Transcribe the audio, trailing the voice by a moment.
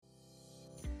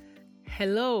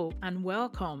Hello and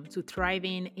welcome to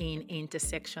Thriving in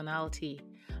Intersectionality,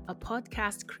 a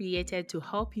podcast created to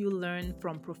help you learn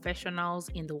from professionals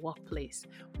in the workplace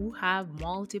who have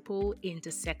multiple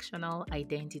intersectional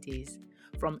identities,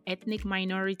 from ethnic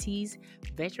minorities,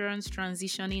 veterans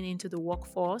transitioning into the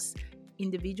workforce,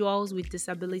 individuals with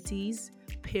disabilities,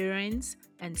 parents,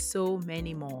 and so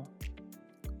many more.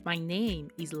 My name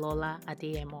is Lola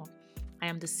Adeyemo. I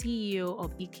am the CEO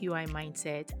of EQI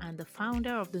Mindset and the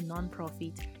founder of the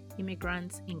nonprofit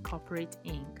Immigrants Incorporate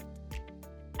Inc.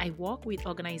 I work with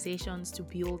organizations to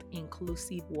build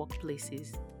inclusive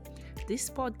workplaces. This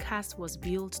podcast was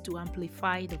built to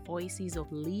amplify the voices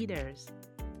of leaders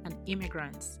and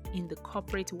immigrants in the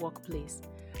corporate workplace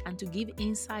and to give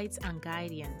insights and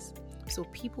guidance so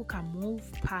people can move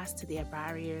past their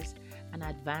barriers and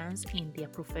advance in their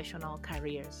professional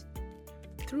careers.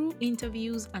 Through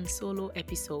interviews and solo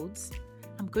episodes,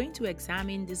 I'm going to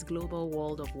examine this global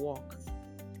world of work.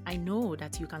 I know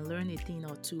that you can learn a thing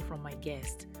or two from my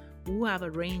guests who have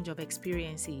a range of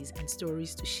experiences and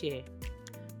stories to share.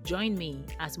 Join me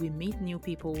as we meet new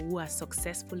people who are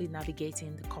successfully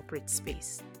navigating the corporate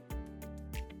space.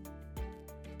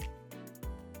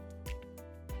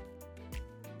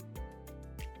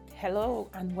 Hello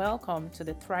and welcome to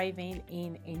the Thriving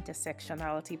in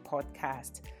Intersectionality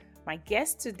podcast. My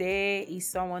guest today is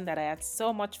someone that I had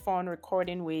so much fun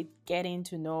recording with, getting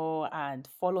to know and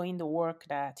following the work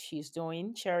that she's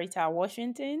doing, Cherita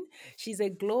Washington. She's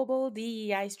a global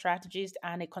DEI strategist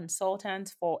and a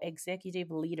consultant for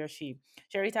executive leadership.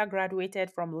 Cherita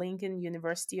graduated from Lincoln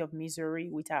University of Missouri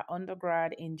with her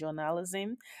undergrad in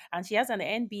journalism, and she has an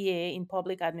MBA in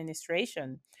public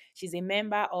administration. She's a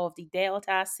member of the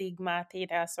Delta Sigma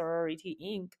Theta Sorority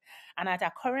Inc. And at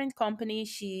her current company,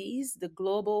 she is the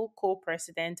global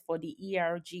co-president for the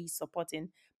ERGs supporting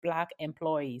Black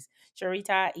employees.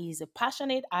 Cherita is a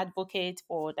passionate advocate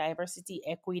for diversity,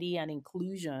 equity, and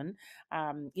inclusion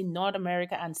in North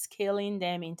America and scaling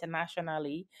them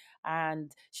internationally.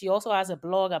 And she also has a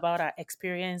blog about her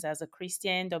experience as a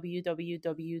Christian,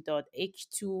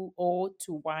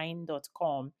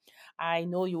 www.h2o2wine.com. I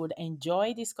know you would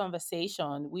enjoy this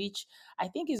conversation, which I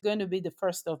think is going to be the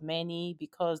first of many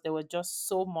because there was just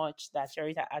so much that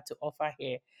Cherita had to offer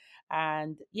here.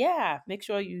 And yeah, make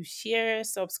sure you share,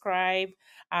 subscribe,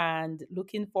 and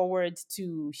looking forward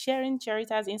to sharing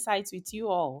Cherita's insights with you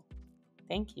all.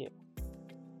 Thank you.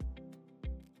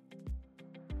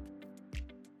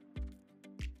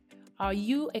 Are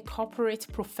you a corporate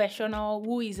professional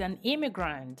who is an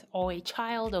immigrant or a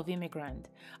child of immigrant?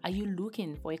 Are you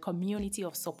looking for a community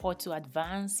of support to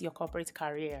advance your corporate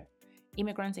career?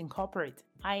 Immigrants Incorporate,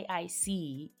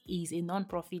 IIC, is a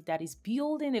nonprofit that is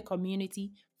building a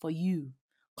community for you.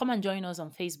 Come and join us on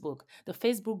Facebook. The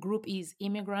Facebook group is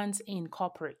Immigrants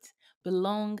Incorporate.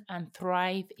 Belong and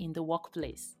thrive in the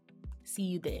workplace. See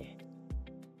you there.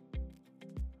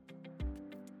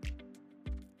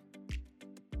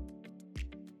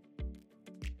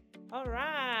 All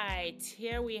right,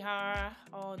 here we are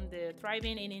on the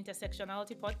Thriving in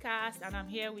Intersectionality podcast, and I'm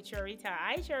here with Cherita.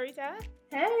 Hi, Cherita.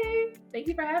 Hey, thank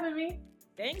you for having me.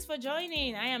 Thanks for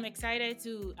joining. I am excited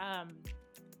to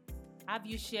have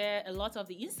you share a lot of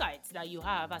the insights that you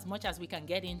have as much as we can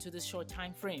get into this short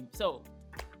time frame. So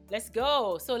let's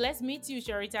go. So let's meet you,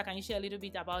 Cherita. Can you share a little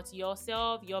bit about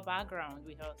yourself, your background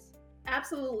with us?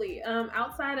 Absolutely.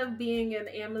 Outside of being an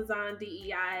Amazon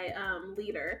DEI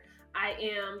leader, I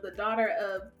am the daughter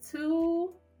of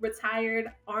two retired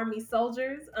Army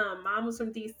soldiers. Mom was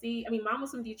from DC. Mom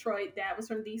was from Detroit. Dad was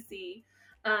from DC.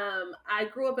 I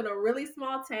grew up in a really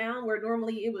small town where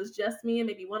normally it was just me and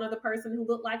maybe one other person who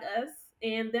looked like us.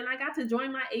 And then I got to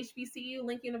join my HBCU,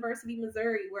 Lincoln University,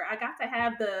 Missouri, where I got to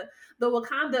have the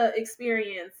Wakanda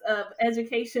experience of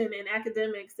education and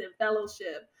academics and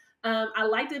fellowship. I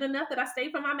liked it enough that I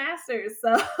stayed for my master's.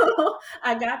 So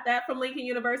I got that from Lincoln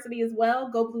University as well.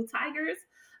 Go Blue Tigers.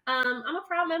 I'm a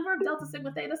proud member of Delta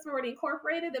Sigma Theta Sorority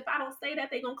Incorporated. If I don't say that,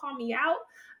 they're going to call me out.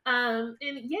 And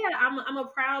yeah, I'm a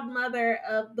proud mother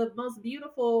of the most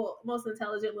beautiful, most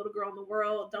intelligent little girl in the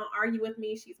world. Don't argue with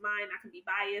me. She's mine. I can be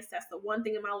biased. That's the one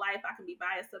thing in my life I can be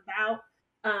biased about.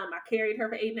 I carried her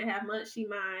for 8.5 months. She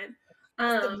mine.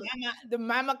 The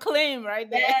mama claim right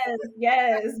there.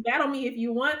 Yes. Battle me if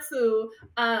you want to.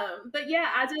 But yeah,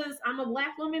 I'm a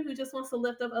Black woman who just wants to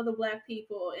lift up other Black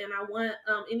people. And I want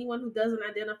anyone who doesn't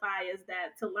identify as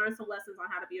that to learn some lessons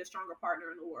on how to be a stronger partner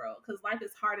in the world. Because life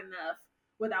is hard enough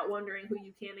without wondering who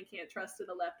you can and can't trust to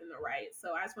the left and the right.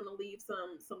 So I just want to leave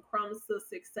some crumbs to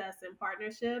success and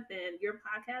partnership. And your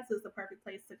podcast is the perfect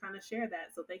place to kind of share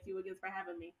that. So thank you again for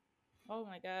having me. Oh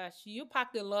my gosh, you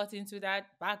packed a lot into that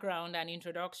background and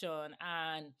introduction.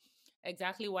 And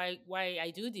exactly why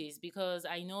I do this, because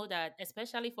I know that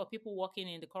especially for people working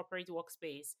in the corporate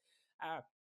workspace, uh,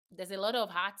 there's a lot of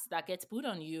hats that gets put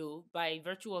on you by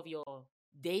virtue of your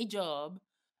day job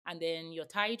and then your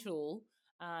title.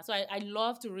 So I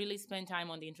love to really spend time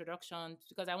on the introduction,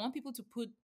 because I want people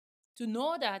to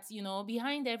know that,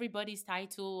 behind everybody's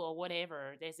title or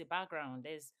whatever, there's a background,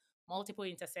 there's multiple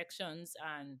intersections.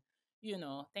 And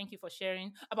thank you for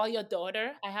sharing about your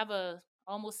daughter. I have a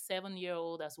almost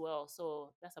 7-year-old as well,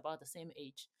 so that's about the same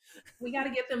age. We got to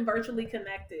get them virtually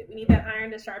connected. We need that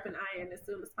iron to sharpen iron as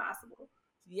soon as possible.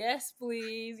 Yes,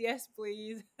 please. Yes,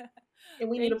 please. And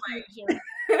we need a Thank you for sharing.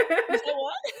 You break. said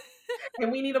what?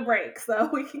 And we need a break so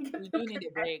we can We get them do need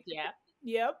a break. connected.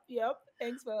 Yeah. Yep.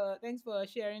 Thanks for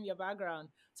sharing your background.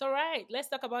 So right, let's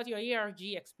talk about your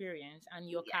ERG experience and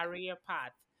your Yeah. career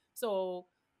path. So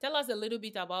tell us a little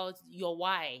bit about your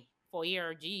why for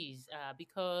ERGs,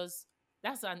 because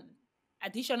that's an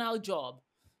additional job.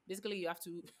 Basically, you have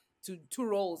to to two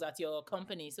roles at your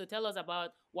company. So tell us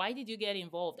about, why did you get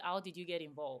involved? How did you get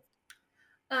involved?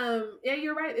 Yeah,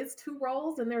 you're right. It's two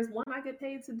roles, and there's one I get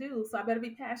paid to do, so I better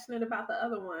be passionate about the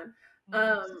other one.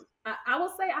 Mhm. I will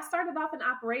say I started off in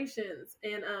operations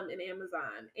in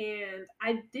Amazon, and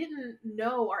I didn't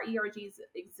know our ERGs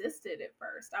existed at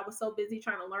first. I was so busy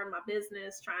trying to learn my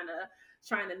business, trying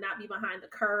to not be behind the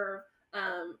curve.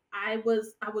 I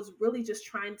was really just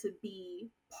trying to be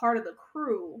part of the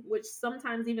crew, which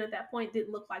sometimes even at that point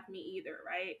didn't look like me either,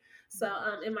 right?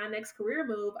 So in my next career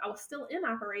move, I was still in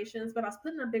operations, but I was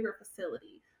put in a bigger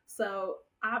facility. So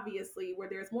obviously, where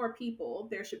there's more people,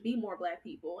 there should be more Black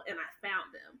people, and I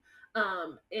found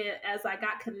them. And as I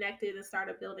got connected and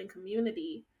started building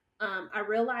community, I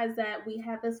realized that we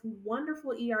had this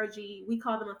wonderful ERG. We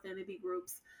call them affinity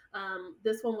groups.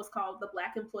 This one was called the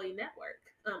Black Employee Network,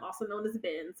 also known as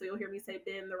BEN. So you'll hear me say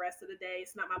BEN the rest of the day.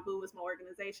 It's not my boo, it's my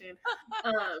organization.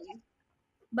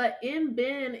 But in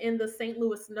Ben, in the St.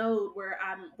 Louis node where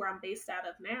I'm based out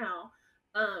of now,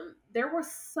 there were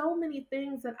so many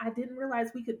things that I didn't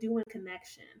realize we could do in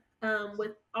connection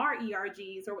with our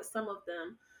ERGs or with some of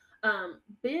them.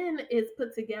 Ben is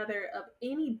put together of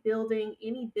any building,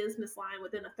 any business line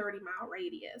within a 30-mile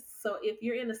radius. So if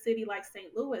you're in a city like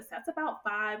St. Louis, that's about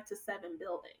 5 to 7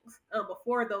 buildings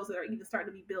before those that are even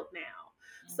starting to be built now.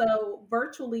 Mhm. So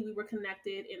virtually, we were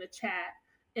connected in a chat,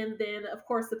 and then, of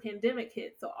course, the pandemic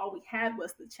hit. So all we had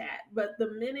was the chat. But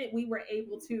the minute we were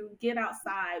able to get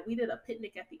outside, we did a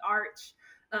picnic at the Arch.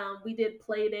 We did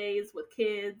play days with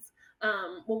kids.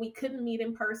 When we couldn't meet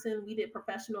in person, we did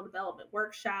professional development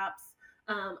workshops.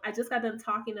 I just got done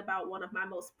talking about one of my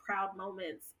most proud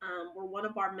moments, where one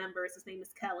of our members, his name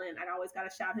is Kellen, I always got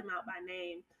to shout him out by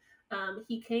name.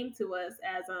 He came to us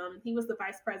as he was the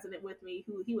vice president with me,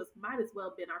 who he was might as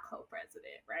well been our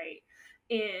co-president, right?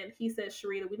 And he said,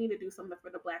 Cherita, we need to do something for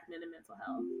the Black men in mental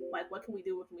health. Like, what can we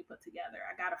do? What can we put together?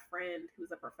 I got a friend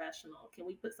who's a professional. Can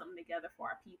we put something together for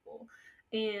our people?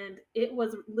 And it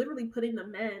was literally putting the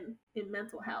men in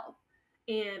mental health.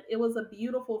 And it was a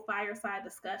beautiful fireside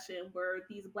discussion where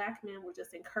these Black men were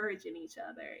just encouraging each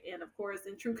other. And of course,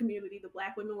 in true community, the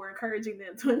Black women were encouraging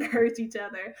them to encourage each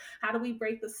other. How do we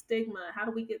break the stigma? How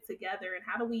do we get together? And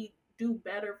how do we do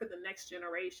better for the next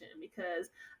generation?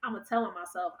 Because I'm telling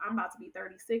myself I'm about to be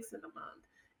 36 in a month.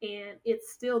 And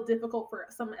it's still difficult for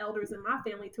some elders in my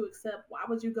family to accept, why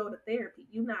would you go to therapy?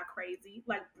 You're not crazy.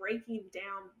 Like, breaking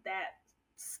down that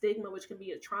stigma, which can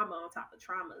be a trauma on top of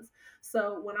traumas.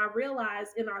 So when I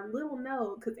realized in our little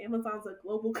node, because Amazon's a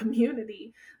global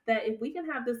community, that if we can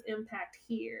have this impact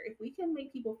here, if we can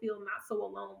make people feel not so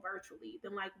alone virtually,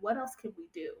 then like, what else can we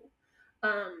do?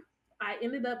 I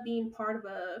ended up being part of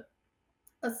a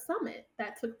summit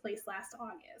that took place last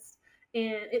August.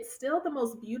 And it's still the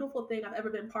most beautiful thing I've ever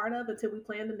been part of until we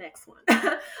plan the next one.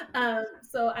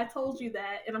 So I told you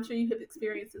that, and I'm sure you have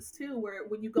experienced this too, where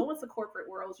when you go into corporate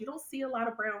worlds, you don't see a lot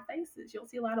of brown faces. You don't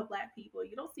see a lot of Black people.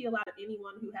 You don't see a lot of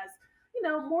anyone who has,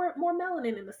 more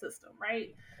melanin in the system,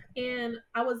 right? And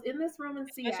I was in this room in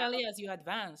Seattle. Especially as you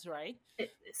advance, right?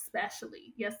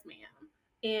 Especially, yes, ma'am.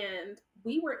 And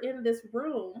we were in this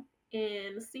room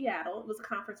in Seattle. It was a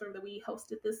conference room that we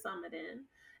hosted this summit in.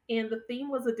 And the theme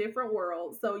was a different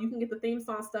world. So you can get the theme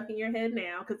song stuck in your head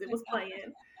now because it was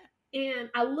playing. And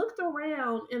I looked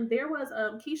around, and there was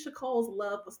Keisha Cole's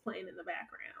Love was playing in the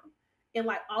background. And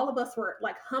like, all of us were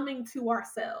like humming to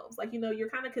ourselves. Like, you're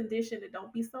kind of conditioned to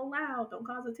don't be so loud, don't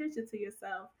cause attention to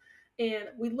yourself. And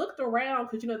we looked around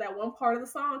because that one part of the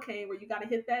song came where you got to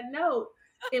hit that note.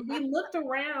 And we looked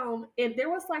around, and there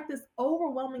was like this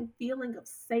overwhelming feeling of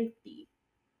safety.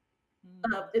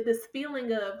 Mm. this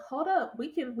feeling of, hold up,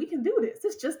 we can do this.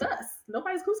 It's just us.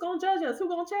 Nobody's who's gonna judge us, who's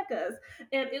gonna check us.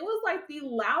 And it was like the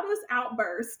loudest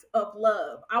outburst of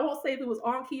love. I won't say if it was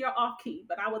on key or off key,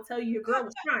 but I will tell you your girl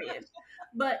was trying.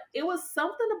 But it was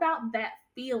something about that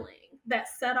feeling that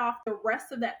set off the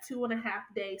rest of that 2.5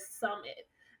 day summit.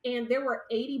 And there were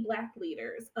 80 Black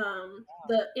leaders. Wow.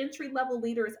 The entry level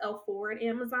leader is L4 at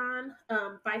Amazon.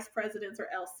 Vice presidents are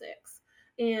L6,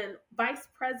 and vice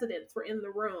presidents were in the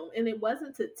room. And it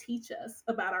wasn't to teach us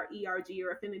about our ERG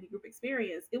or affinity group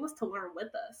experience, it was to learn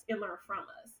with us and learn from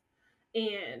us.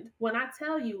 And when I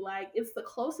tell you, like, it's the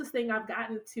closest thing I've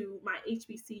gotten to my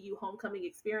HBCU homecoming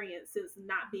experience since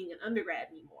not being an undergrad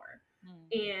anymore.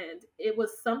 Mm. And it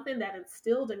was something that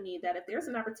instilled in me that if there's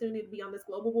an opportunity to be on this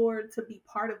global board, to be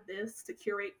part of this, to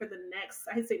curate for the next,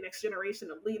 I say next generation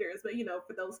of leaders, but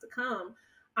for those to come,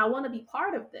 I want to be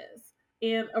part of this.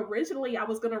 And originally, I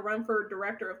was going to run for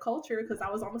director of culture because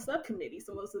I was on the subcommittee.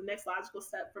 So it was the next logical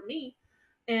step for me.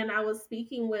 And I was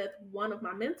speaking with one of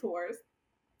my mentors,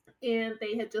 and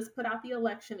they had just put out the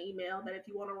election email that if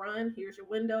you want to run, here's your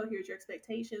window, here's your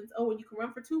expectations. Oh, and you can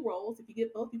run for two roles. If you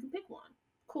get both, you can pick one.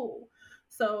 Cool.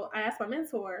 So I asked my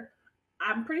mentor,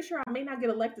 I'm pretty sure I may not get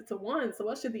elected to one, so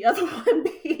what should the other one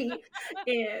be?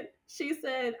 And she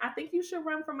said, I think you should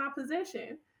run for my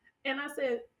position. And I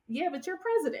said, yeah, but you're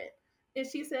president. And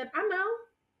she said, I know.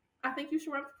 I think you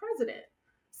should run for president.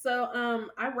 So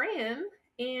I ran,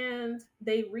 and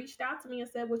they reached out to me and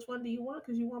said, which one do you want?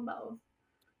 Because you want both.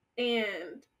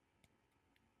 And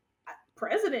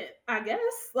president, I guess.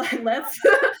 Like,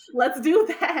 let's do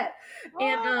that.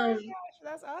 And Oh my gosh,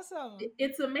 that's awesome.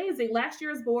 it's amazing. Last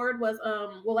year's board was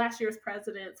last year's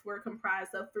presidents were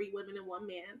comprised of 3 women and 1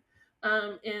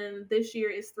 man. And this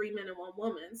year is 3 men and 1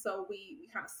 woman. So we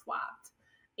kind of swapped.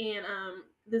 And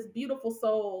this beautiful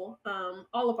soul,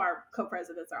 all of our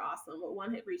co-presidents are awesome, but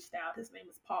one had reached out. His name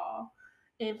is Paul.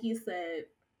 And he said,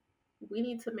 we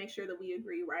need to make sure that we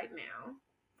agree right now,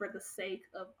 for the sake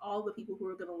of all the people who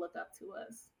are going to look up to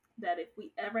us, that if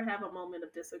we ever have a moment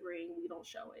of disagreeing, we don't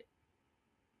show it.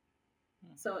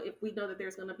 Mm. So if we know that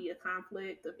there's going to be a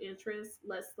conflict of interest,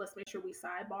 let's make sure we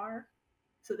sidebar,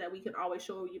 so that we can always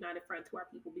show a united front to our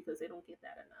people, because they don't get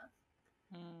that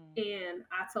enough. Mm. And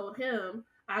I told him,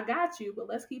 I got you, but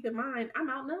let's keep in mind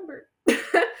I'm outnumbered.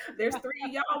 There's 3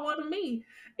 of y'all, one of me.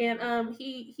 And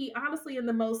he honestly, in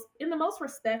the most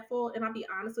respectful, and I'll be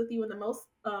honest with you, in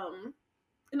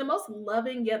the most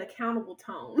loving yet accountable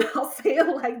tone, I'll say it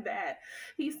like that.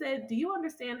 He said, do you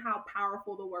understand how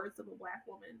powerful the words of a Black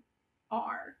woman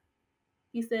are?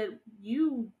 He said,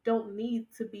 you don't need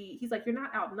to be, he's like, you're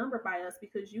not outnumbered by us,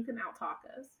 because you can outtalk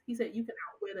us. He said, you can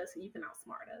outwit us and you can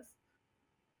outsmart us.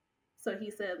 So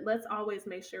he said, let's always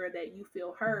make sure that you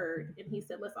feel heard. And he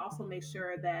said, let's also make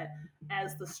sure that,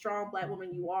 as the strong Black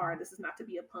woman you are, this is not to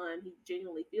be a pun, he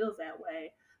genuinely feels that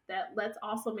way, that let's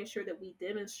also make sure that we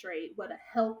demonstrate what a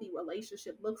healthy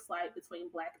relationship looks like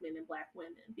between Black men and Black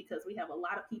women. Because we have a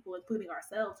lot of people, including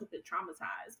ourselves, who've been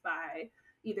traumatized by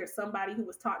either somebody who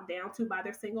was talked down to by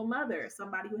their single mother,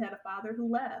 somebody who had a father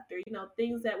who left, or,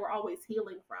 things that we're always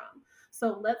healing from.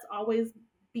 So let's always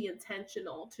be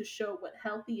intentional to show what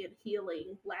healthy and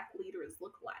healing Black leaders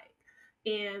look like.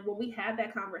 And when we had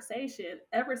that conversation,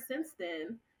 ever since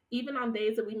then, even on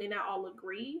days that we may not all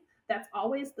agree, that's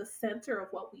always the center of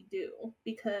what we do,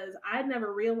 because I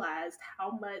never realized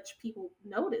how much people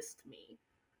noticed me.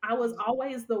 I was Mm.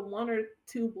 always the one or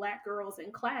two Black girls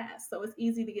in class. So it's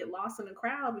easy to get lost in the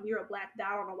crowd when you're a Black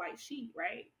dot on a white sheet,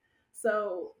 right?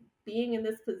 So being in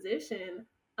this position,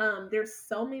 there's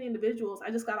so many individuals. I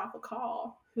just got off a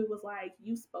call who was like,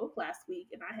 you spoke last week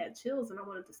and I had chills and I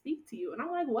wanted to speak to you. And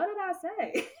I'm like, what did I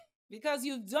say? Because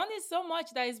you've done it so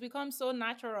much that it's become so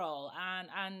natural,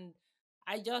 and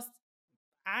I just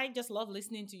I just love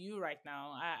listening to you right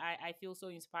now. I feel so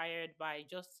inspired by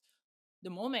just the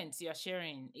moments you're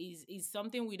sharing. Is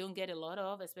something we don't get a lot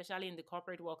of, especially in the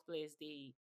corporate workplace.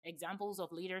 The examples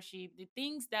of leadership, the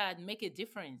things that make a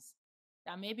difference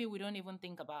that maybe we don't even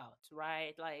think about,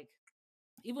 right? Like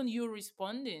even you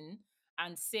responding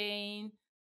and saying,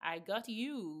 I got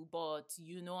you, but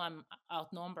I'm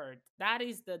outnumbered. That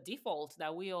is the default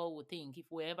that we all would think if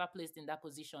we're ever placed in that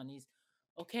position is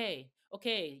okay,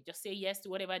 just say yes to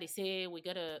whatever they say. We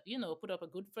gotta, put up a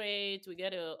good fight. We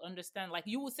gotta understand. Like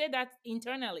you would say that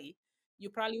internally. You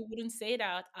probably wouldn't say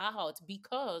that out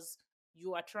because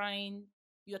you are trying,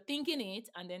 you're thinking it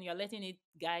and then you're letting it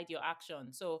guide your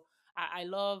action. So I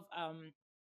love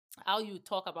how you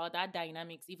talk about that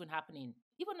dynamics even happening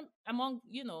even among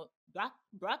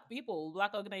black people,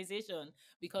 black organization,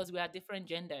 because we are different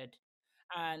gendered.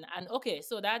 And okay,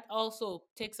 so that also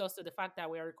takes us to the fact that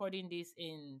we are recording this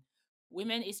in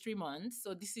Women History Month.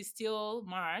 So this is still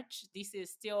March. This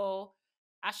is still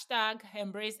hashtag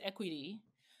embrace equity.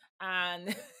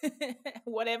 And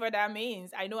whatever that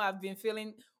means. I know I've been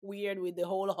feeling weird with the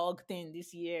whole hug thing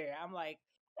this year. I'm like,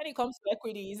 when it comes to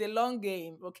equity, it's a long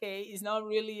game, okay? It's not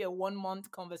really a 1 month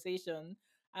conversation.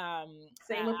 Um,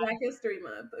 Same with Black History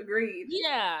Month. Agreed.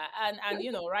 yeah, and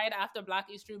right after Black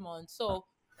History Month. So,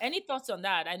 any thoughts on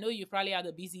that? I know you probably had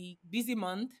a busy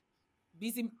month,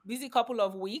 busy couple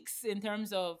of weeks in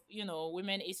terms of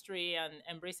women history and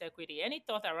embrace equity. Any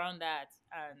thought around that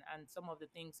and some of the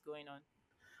things going on?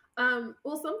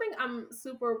 Well, something I'm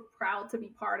super proud to be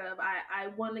part of. I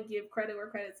want to give credit where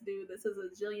credit's due. This is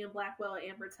a Jillian Blackwell,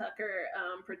 Amber Tucker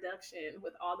production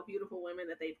with all the beautiful women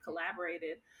that they've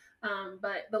collaborated.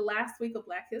 But the last week of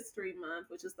Black History Month,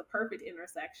 which is the perfect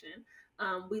intersection,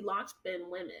 we launched Ben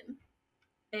Women.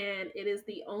 And it is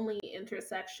the only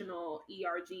intersectional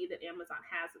ERG that Amazon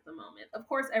has at the moment. Of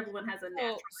course, everyone has a So,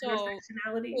 natural so,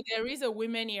 intersectionality. so there is a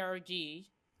women ERG,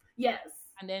 Yes.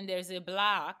 and then there's a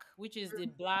black, which is the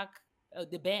black,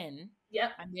 the Ben,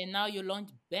 Yep. and then now you launch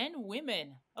Ben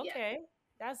Women. Yes. Okay,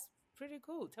 that's pretty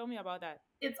cool. Tell me about that.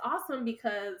 It's awesome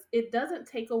because it doesn't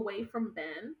take away from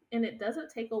Ben and it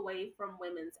doesn't take away from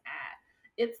women's ad.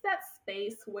 It's that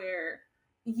space where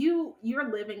you're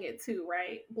living it too,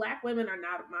 right? Black women are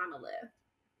not a monolith,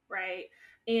 right?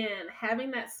 And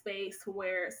having that space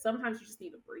where sometimes you just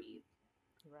need to breathe.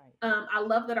 Right. I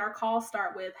love that our calls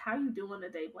start with "How you doing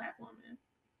today, Black woman?"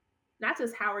 Not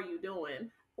just "How are you doing?"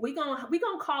 We gonna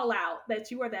call out that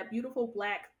you are that beautiful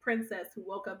Black princess who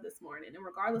woke up this morning, and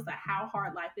regardless of how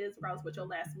hard life is, regardless of what your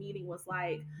last meeting was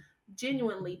like,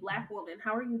 genuinely, Black woman,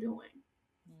 how are you doing?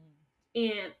 Mm.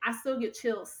 And I still get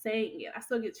chills saying it. I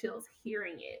still get chills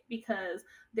hearing it because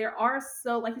there are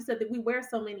so, like you said, that we wear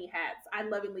so many hats. I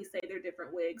lovingly say they're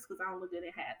different wigs because I don't look good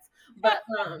in hats. But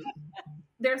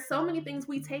there's so many things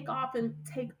we take off and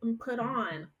take and put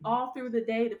on all through the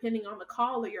day, depending on the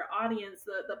call or your audience,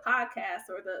 the podcast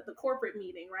or the corporate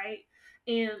meeting, right?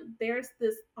 And there's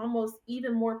this almost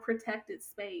even more protected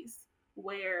space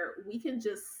where we can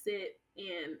just sit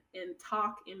and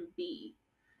talk and be,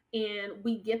 and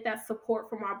we get that support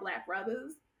from our Black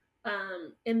brothers.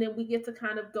 And then we get to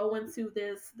kind of go into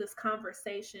this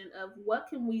conversation of what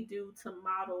can we do to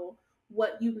model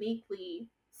what uniquely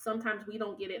sometimes we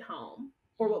don't get at home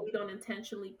or what we don't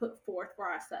intentionally put forth for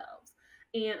ourselves.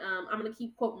 And I'm gonna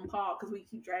keep quoting Paul because we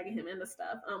keep dragging him into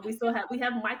stuff. We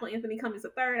have Michael Anthony Cummings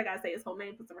III. I gotta say his whole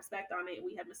name, put some respect on it.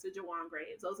 We have Mr. Jawan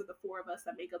Graves. Those are the four of us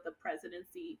that make up the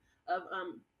presidency of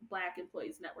Black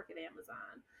Employees Network at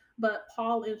Amazon. But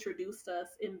Paul introduced us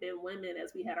in Ben Women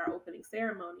as we had our opening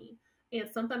ceremony. And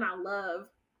something I love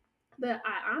that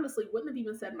I honestly wouldn't have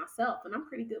even said myself, and I'm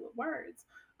pretty good with words.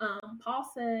 Paul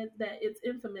said that it's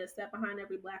infamous that behind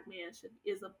every Black man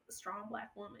is a strong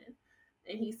Black woman.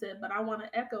 And he said, but I want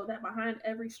to echo that behind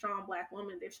every strong Black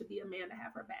woman, there should be a man to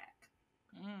have her back.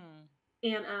 Mm.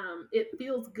 And it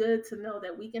feels good to know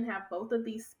that we can have both of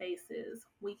these spaces.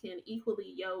 We can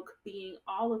equally yoke being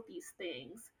all of these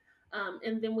things.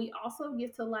 And then we also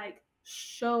get to like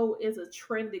show as a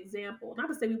trend example. Not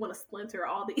to say we want to splinter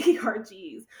all the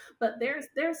ERGs, but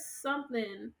there's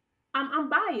something. I'm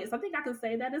biased. I think I can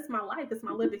say that it's my life, it's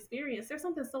my lived experience. There's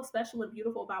something so special and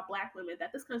beautiful about Black women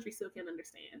that this country still can't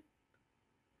understand.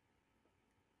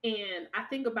 And I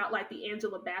think about like the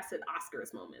Angela Bassett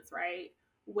Oscars moments, right?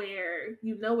 Where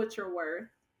you know what you're worth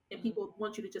and people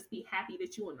want you to just be happy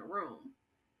that you're in the room.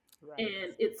 Right.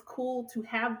 And it's cool to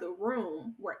have the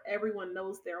room where everyone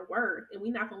knows their worth, and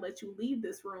we're not gonna let you leave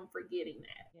this room forgetting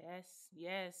that. Yes,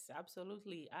 yes,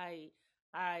 absolutely. I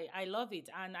love it.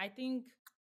 And I think,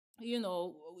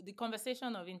 the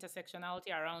conversation of intersectionality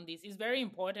around this is very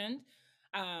important.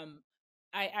 Um,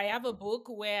 I have a book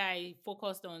where I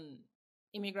focused on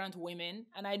immigrant women.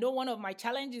 And I know one of my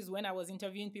challenges when I was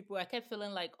interviewing people, I kept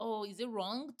feeling like, oh, is it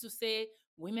wrong to say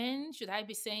women? Should I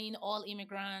be saying all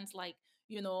immigrants? Like,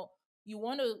 you know, you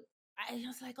want to, I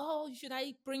was like, oh, should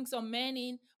I bring some men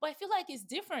in? But I feel like it's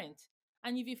different.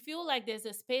 And if you feel like there's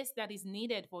a space that is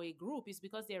needed for a group, it's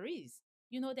because there is,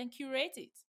 then curate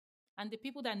it. And the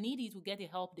people that need it will get the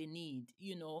help they need,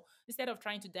 instead of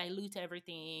trying to dilute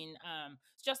everything.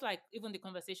 It's just like even the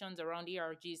conversations around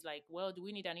ERGs, like, well, do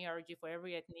we need an ERG for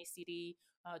every ethnicity?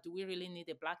 Do we really need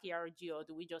a Black ERG, or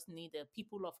do we just need a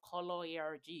people of color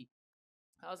ERG?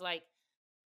 I was like,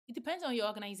 it depends on your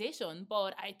organization,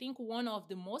 but I think one of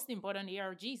the most important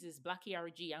ERGs is Black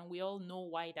ERG, and we all know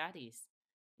why that is.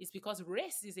 It's because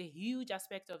race is a huge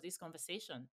aspect of this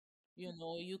conversation.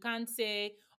 You can't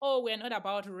say, oh, we're not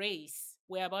about race,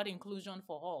 we're about inclusion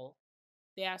for all.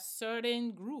 There are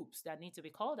certain groups that need to be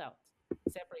called out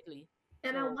separately.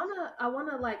 And So I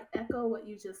wanna like echo what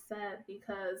you just said,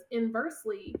 because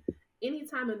inversely,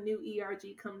 anytime a new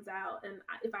ERG comes out, and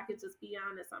if I could just be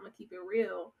honest, I'm gonna keep it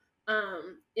real.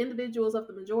 Individuals of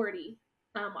the majority,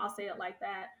 I'll say it like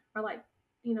that, are like,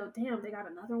 damn, they got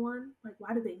another one. Like,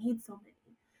 why do they need so many?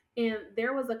 And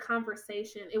there was a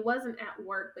conversation. It wasn't at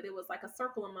work, but it was like a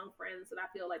circle among friends. And I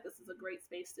feel like this is a great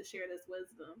space to share this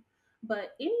wisdom.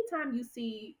 But anytime you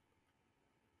see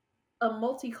a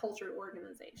multicultural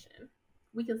organization.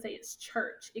 We can say it's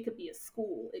church, it could be a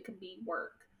school, it could be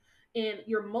work. And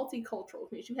you're multicultural,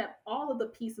 which means you have all of the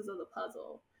pieces of the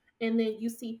puzzle. And then you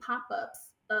see pop ups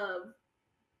of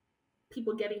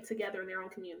people getting together in their own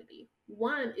community.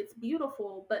 One, it's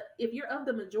beautiful, but if you're of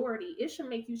the majority, it should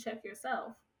make you check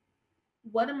yourself.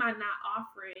 What am I not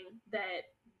offering that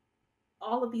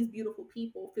all of these beautiful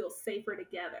people feel safer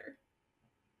together?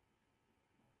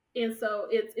 And so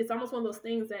it's almost one of those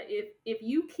things that if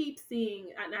you keep seeing,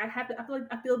 and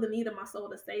I feel the need in my soul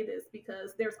to say this,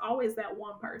 because there's always that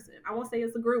one person. I won't say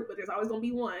it's a group, but there's always gonna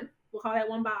be one. We'll call that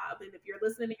one Bob. And if you're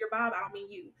listening to your Bob, I don't mean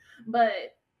you.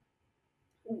 But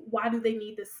why do they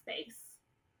need this space?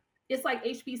 It's like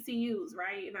HBCUs,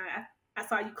 right? And I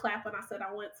saw you clap when I said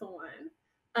I went to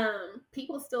one.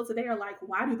 People still today are like,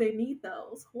 why do they need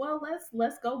those? Well,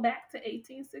 let's go back to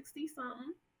 1860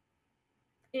 something,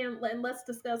 and let's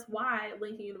discuss why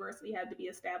Lincoln University had to be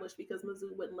established, because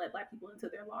Mizzou wouldn't let Black people into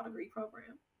their law degree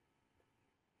program.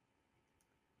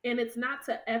 And it's not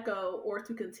to echo or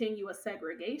to continue a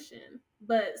segregation,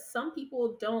 but some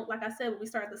people don't, like I said, when we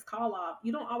started this call off,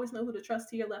 you don't always know who to trust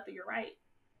to your left or your right.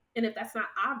 And if that's not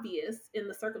obvious in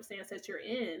the circumstance that you're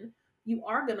in, you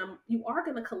are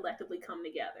gonna collectively come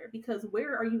together, because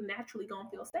where are you naturally gonna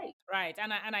feel safe? right,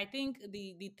 and I think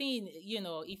the thing,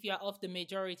 if you're of the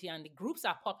majority and the groups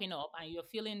are popping up and you're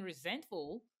feeling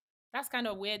resentful, that's kind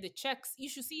of where the checks. You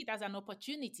should see it as an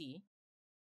opportunity.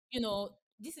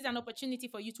 This is an opportunity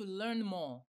for you to learn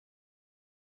more.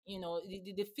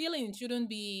 The feeling shouldn't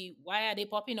be, why are they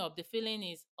popping up? The feeling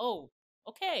is, oh,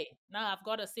 okay, now I've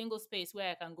got a single space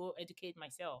where I can go educate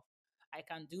myself. I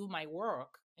can do my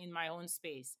work in my own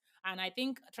space. And I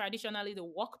think traditionally the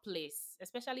workplace,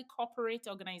 especially corporate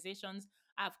organizations,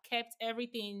 have kept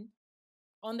everything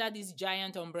under this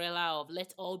giant umbrella of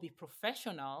let's all be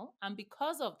professional. And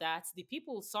because of that, the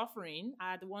people suffering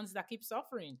are the ones that keep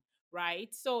suffering, right?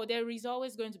 So there is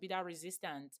always going to be that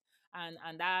resistance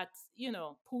and that,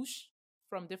 push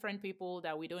from different people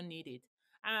that we don't need it.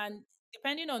 And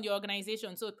depending on the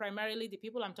organization, so primarily the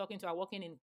people I'm talking to are working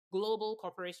in global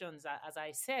corporations, as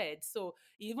I said. So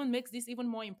it even makes this even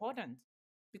more important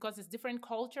because it's different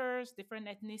cultures, different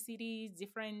ethnicities,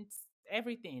 different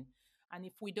everything. And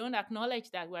if we don't acknowledge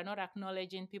that, we're not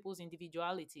acknowledging people's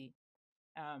individuality.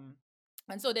 Um,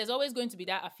 and so there's always going to be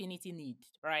that affinity need,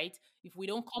 right? If we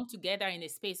don't come together in a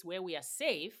space where we are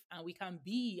safe and we can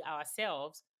be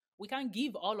ourselves, we can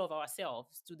give all of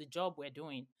ourselves to the job we're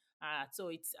doing. So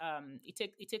it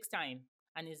takes time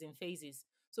and is in phases.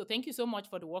 So thank you so much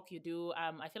for the work you do.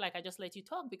 I feel like I just let you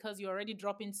talk because you're already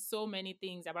dropping so many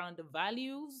things around the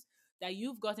values that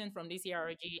you've gotten from this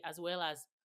ERG, as well as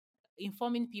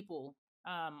informing people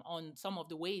on some of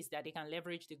the ways that they can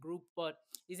leverage the group. But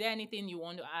is there anything you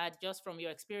want to add just from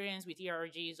your experience with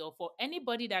ERGs or for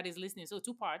anybody that is listening? So,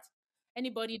 two parts: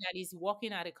 anybody that is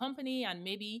working at a company and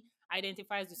maybe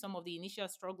identifies with some of the initial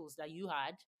struggles that you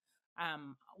had.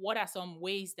 What are some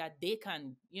ways that they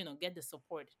can, get the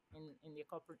support in their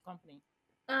corporate company?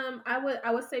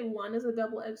 I would say one is a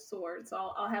double edged sword.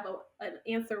 So I'll have an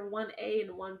answer 1A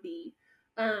and 1B.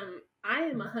 I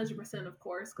am 100%, of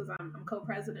course, because I'm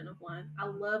co-president of one. I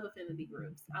love affinity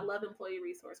groups. I love employee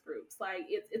resource groups. Like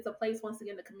it's a place, once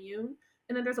again, to commune,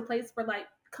 and then there's a place for, like,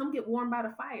 come get warm by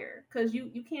the fire, because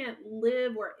you can't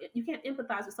live, or you can't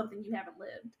empathize with something you haven't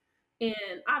lived.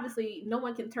 And obviously, no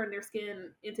one can turn their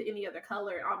skin into any other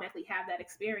color and automatically have that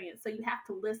experience. So you have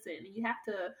to listen, and you have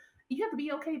to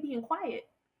be okay being quiet.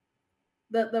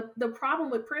 The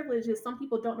problem with privilege is some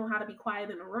people don't know how to be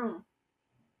quiet in a room,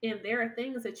 and there are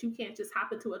things that you can't just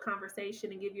hop into a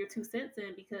conversation and give your 2 cents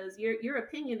in, because your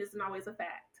opinion isn't always a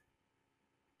fact,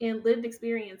 and lived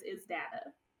experience is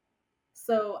data.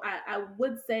 So I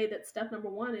would say that step number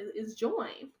one is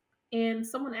join. And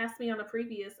someone asked me on a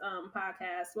previous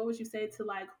podcast, what would you say to,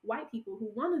 like, white people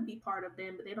who want to be part of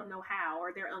them but they don't know how,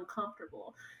 or they're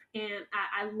uncomfortable? And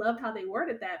I loved how they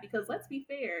worded that, because let's be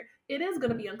fair, it is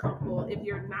going to be uncomfortable if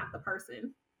you're not the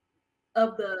person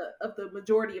of the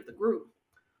majority of the group.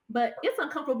 But it's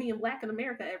uncomfortable being Black in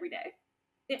America every day.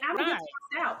 And I don't get Right.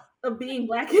 stressed out of being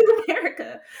Black in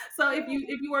America. So if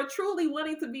you are truly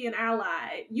wanting to be an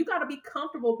ally, you got to be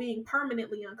comfortable being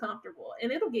permanently uncomfortable,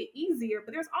 and it'll get easier.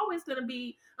 But there's always going to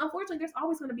be, unfortunately, there's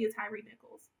always going to be a Tyree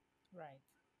Nichols. Right.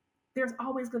 There's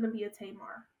always going to be a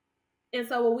Tamar. And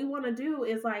so what we want to do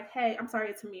is like, hey, I'm sorry,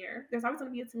 it's Tamir. There's always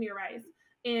going to be a Tamir Rice,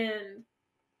 and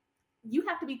you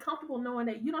have to be comfortable knowing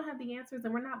that you don't have the answers,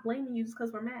 and we're not blaming you just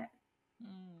because we're mad.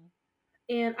 Mm.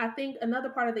 And I think another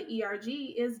part of the ERG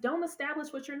is don't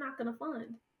establish what you're not going to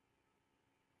fund.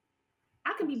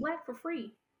 I can be Black for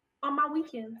free on my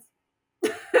weekends.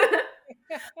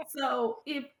 So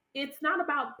if it's not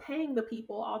about paying the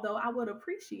people, although I would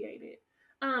appreciate it,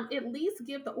 at least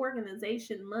give the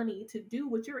organization money to do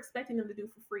what you're expecting them to do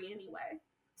for free anyway.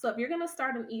 So if you're going to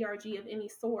start an ERG of any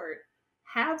sort,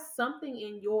 have something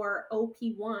in your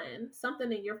OP1,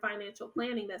 something in your financial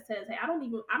planning that says, hey, I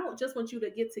don't just want you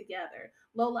to get together.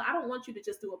 Lola, I don't want you to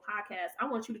just do a podcast. I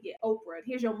want you to get Oprah.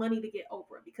 Here's your money to get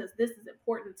Oprah because this is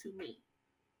important to me.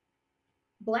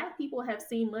 Black people have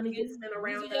seen money get spent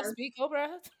around Did you just us. speak, Oprah?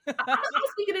 I'm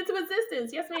speaking into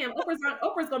existence. Yes, ma'am.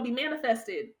 Oprah's going to be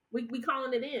manifested. We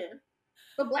calling it in.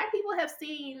 But Black people have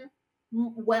seen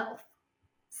wealth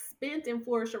spent and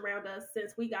flourish around us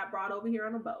since we got brought over here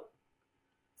on a boat.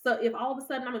 So if all of a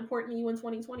sudden I'm important to you in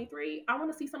 2023, I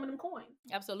want to see some of them coins.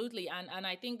 Absolutely. And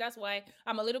I think that's why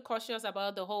I'm a little cautious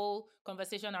about the whole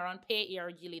conversation around pay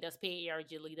ERG leaders, pay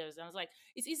ERG leaders. And I was like,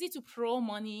 it's easy to throw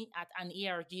money at an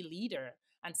ERG leader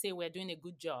and say we're doing a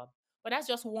good job. But that's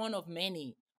just one of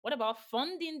many. What about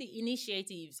funding the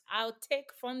initiatives? I'll take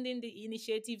funding the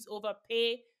initiatives over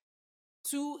pay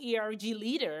two ERG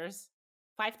leaders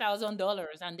 $5,000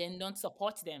 and then don't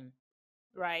support them.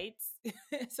 Right.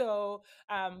 So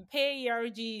pay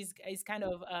ERG is kind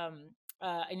of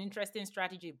an interesting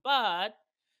strategy, but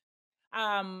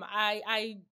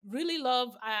I really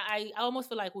love I almost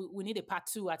feel like we need a part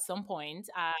two at some point.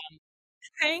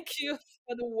 Thank you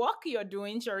for the work you're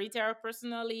doing, Cherita,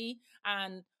 personally,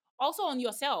 and also on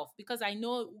yourself, because I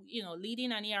know,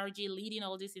 leading an ERG, leading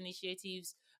all these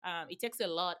initiatives, it takes a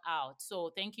lot out.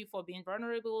 So thank you for being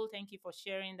vulnerable. Thank you for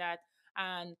sharing that.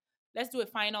 And let's do a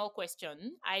final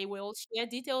question. I will share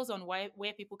details on where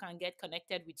people can get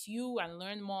connected with you and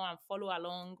learn more and follow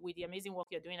along with the amazing work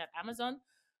you're doing at Amazon.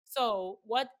 So,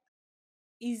 what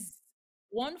is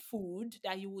one food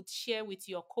that you would share with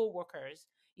your coworkers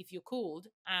if you could,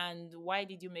 and why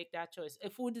did you make that choice? A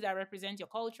food that represents your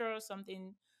culture or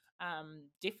something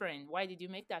different. Why did you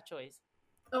make that choice?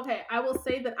 Okay, I will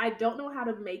say that I don't know how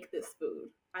to make this food.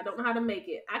 I don't know how to make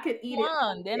it. I could eat Come it all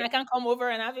on, then day. I can come over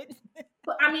and have it.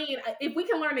 But I mean, if we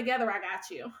can learn together, I got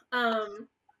you.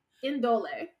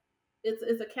 Indole.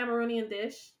 It's a Cameroonian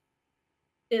dish.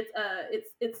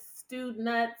 It's stewed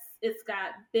nuts. It's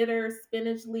got bitter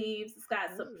spinach leaves. It's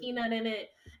got some Ooh, peanut in it.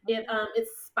 okay. It's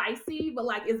spicy, but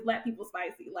like it's Black people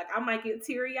spicy. Like I might get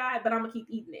teary eyed, but I'm gonna keep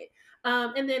eating it.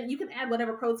 And then you can add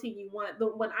whatever protein you want.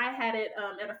 But when I had it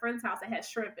at a friend's house, it had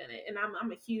shrimp in it, and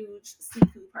I'm a huge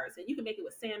seafood person. You can make it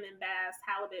with salmon, bass,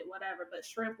 halibut, whatever, but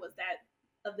shrimp was that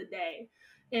of the day.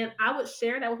 And I would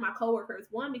share that with my coworkers.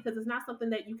 One, because it's not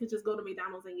something that you could just go to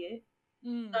McDonald's and get.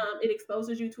 Mm, It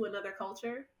exposes you to another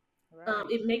culture. right.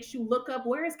 It makes you look up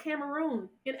where is Cameroon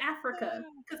in Africa, Yeah,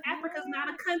 because Africa's not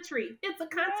a yes, country; it's a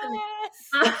continent.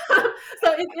 yes.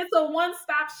 So it's a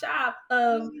one-stop shop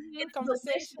of Mhm, it's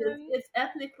delicious, conversation. it's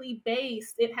ethnically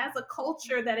based, it has a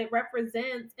culture that it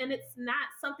represents, and it's not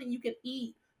something you can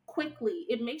eat quickly.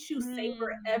 It makes you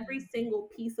savor every Mm, single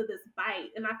piece of this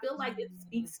bite, and I feel like it mm,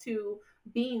 speaks to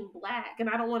being Black. And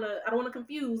I don't want to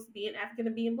confuse being African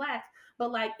and being Black,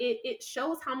 but like it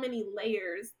shows how many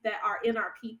layers that are in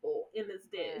our people in this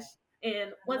dish. right.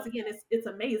 And I once love again, that. it's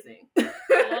amazing. I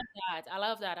love that. I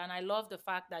love that. And I love the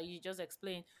fact that you just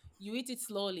explained you eat it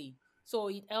slowly. So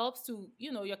it helps to,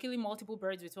 you're killing multiple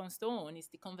birds with one stone. It's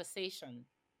the conversation.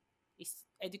 It's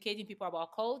educating people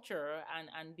about culture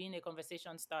and being a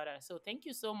conversation starter. So thank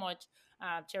you so much,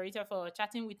 Cherita, for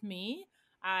chatting with me.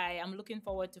 I am looking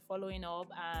forward to following up.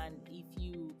 And if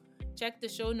you check the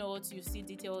show notes, you see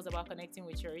details about connecting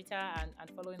with Cherita and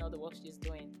following all the work she's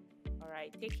doing. All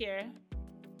right. Take care.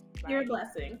 You're a Bye.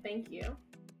 blessing. Thank you.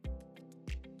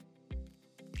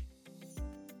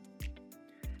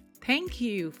 Thank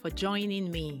you for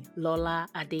joining me, Lola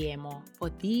Adeyemo,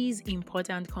 for these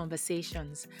important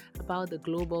conversations about the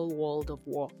global world of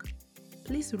work.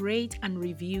 Please rate and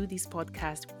review this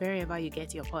podcast wherever you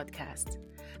get your podcast.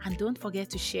 And don't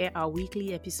forget to share our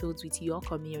weekly episodes with your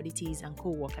communities and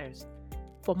co-workers.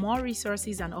 For more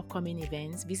resources and upcoming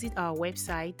events, visit our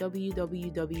website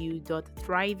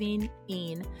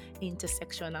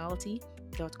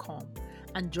www.thrivinginintersectionality.com.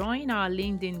 and join our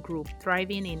LinkedIn group,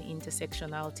 Thriving in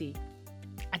Intersectionality.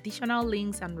 Additional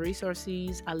links and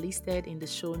resources are listed in the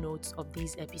show notes of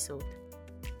this episode.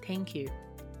 Thank you.